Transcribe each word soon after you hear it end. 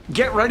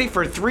Get ready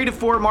for 3 to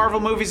 4 Marvel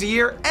movies a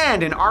year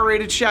and an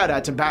R-rated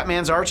shout-out to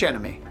Batman's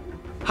archenemy.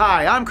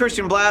 Hi, I'm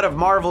Christian Blatt of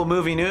Marvel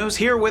Movie News,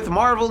 here with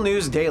Marvel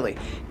News Daily.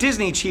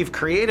 Disney Chief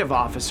Creative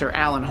Officer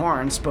Alan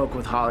Horn spoke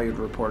with Hollywood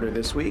Reporter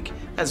this week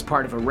as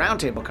part of a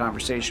roundtable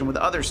conversation with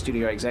other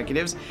studio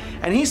executives,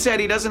 and he said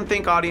he doesn't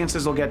think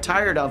audiences will get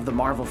tired of the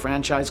Marvel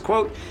franchise,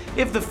 quote,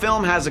 if the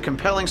film has a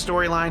compelling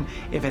storyline,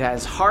 if it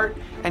has heart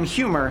and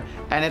humor,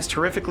 and it's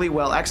terrifically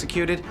well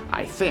executed,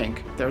 I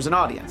think there's an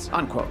audience,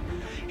 unquote.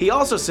 He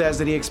also says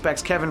that he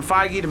expects Kevin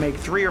Feige to make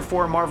 3 or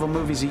 4 Marvel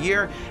movies a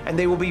year, and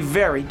they will be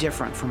very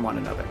different from one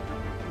another.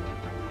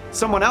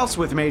 Someone else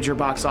with major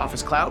box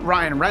office clout,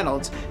 Ryan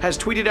Reynolds, has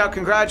tweeted out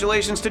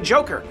congratulations to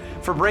Joker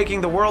for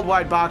breaking the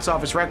worldwide box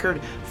office record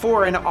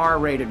for an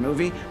R-rated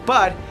movie,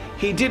 but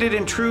he did it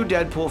in true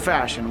Deadpool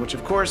fashion, which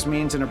of course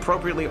means an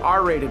appropriately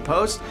R-rated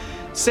post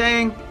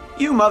saying,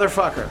 "You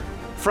motherfucker."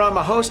 From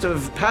a host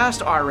of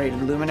past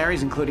R-rated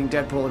luminaries, including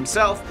Deadpool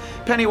himself,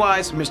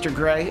 Pennywise, Mr.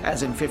 Grey,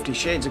 as in 50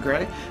 Shades of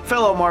Grey,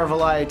 fellow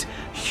Marvelite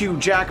Hugh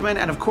Jackman,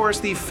 and of course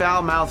the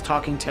foul-mouthed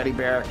talking teddy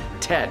bear,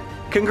 Ted.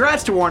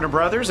 Congrats to Warner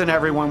Brothers and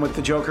everyone with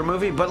the Joker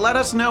movie, but let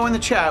us know in the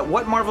chat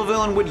what Marvel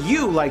villain would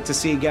you like to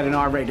see get an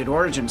R-rated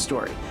origin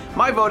story.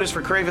 My vote is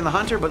for Kraven the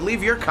Hunter, but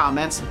leave your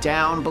comments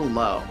down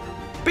below.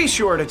 Be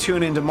sure to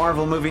tune into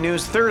Marvel Movie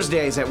News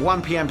Thursdays at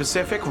 1 p.m.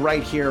 Pacific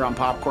right here on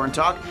Popcorn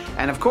Talk.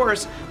 And of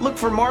course, look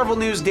for Marvel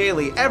News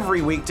Daily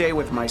every weekday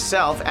with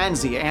myself and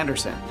Zia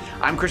Anderson.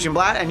 I'm Christian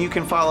Blatt, and you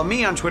can follow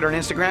me on Twitter and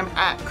Instagram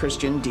at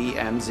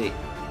ChristianDMZ.